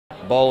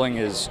Bowling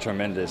is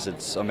tremendous.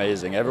 It's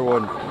amazing.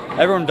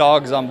 Everyone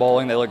dogs on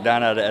bowling. They look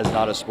down at it as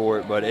not a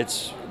sport, but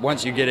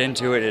once you get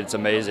into it, it's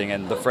amazing.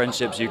 And the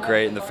friendships you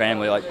create and the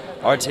family, like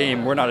our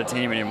team, we're not a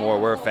team anymore.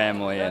 We're a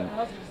family, and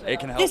it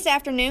can help. This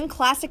afternoon,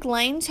 Classic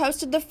Lanes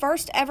hosted the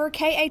first ever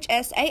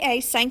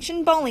KHSAA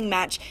sanctioned bowling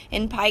match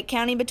in Pike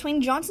County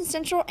between Johnson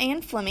Central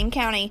and Fleming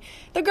County.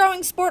 The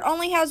growing sport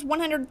only has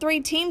 103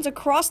 teams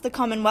across the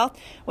Commonwealth,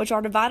 which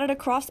are divided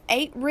across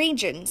 8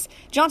 regions.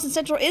 Johnson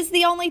Central is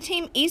the only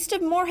team east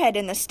of Moorhead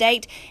in the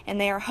state, and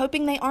they are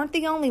hoping they aren't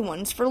the only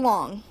ones for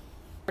long.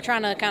 We're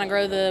trying to kind of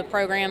grow the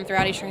program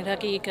throughout Eastern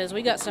Kentucky because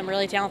we got some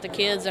really talented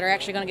kids that are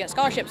actually going to get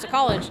scholarships to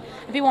college,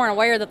 and people aren't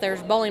aware that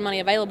there's bowling money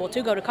available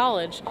to go to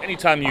college.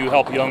 Anytime you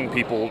help young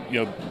people,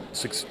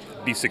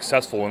 be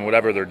successful in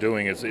whatever they're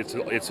doing, it's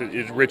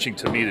enriching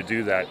to me to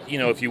do that.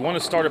 If you want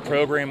to start a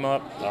program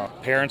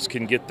up, parents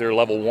can get their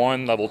level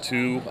 1, level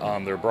 2,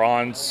 their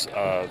bronze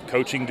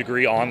coaching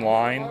degree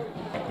online.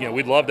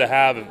 We'd love to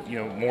have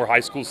more high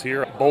schools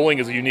here. Bowling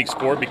is a unique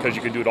sport because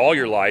you can do it all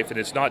your life, and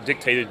it's not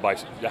dictated by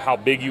how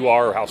big you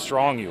are or how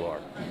strong you are.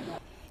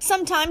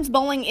 Sometimes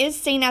bowling is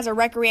seen as a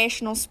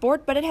recreational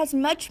sport, but it has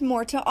much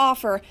more to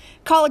offer.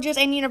 Colleges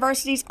and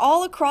universities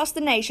all across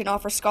the nation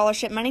offer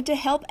scholarship money to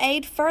help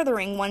aid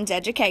furthering one's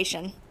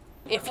education.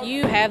 If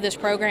you have this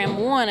program,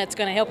 1, it's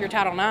going to help your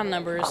Title IX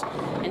numbers,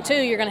 and 2,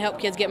 you're going to help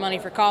kids get money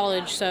for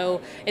college.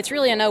 So it's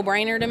really a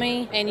no-brainer to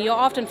me. And you'll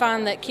often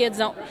find that kids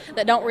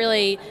that don't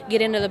really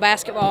get into the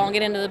basketball and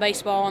get into the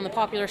baseball and the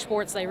popular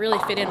sports, they really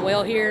fit in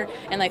well here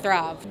and they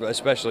thrive.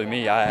 Especially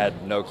me, I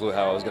had no clue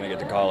how I was going to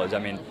get to college. I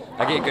mean,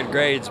 I get good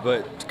grades,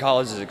 but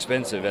college is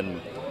expensive, and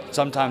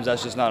sometimes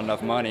that's just not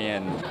enough money,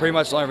 and pretty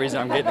much the only reason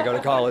I'm getting to go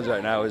to college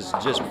right now is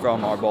just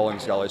from our bowling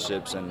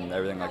scholarships and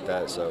everything like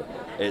that, so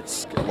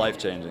it's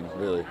life-changing,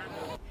 really.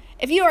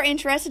 If you are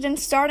interested in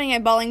starting a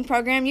bowling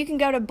program, you can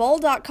go to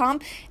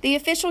bowl.com, the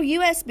official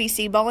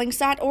USBC bowling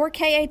site, or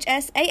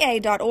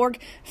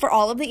KHSAA.org for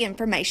all of the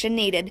information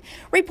needed.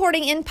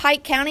 Reporting in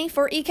Pike County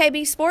for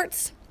EKB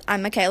Sports,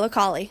 I'm Michaela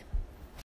Colley.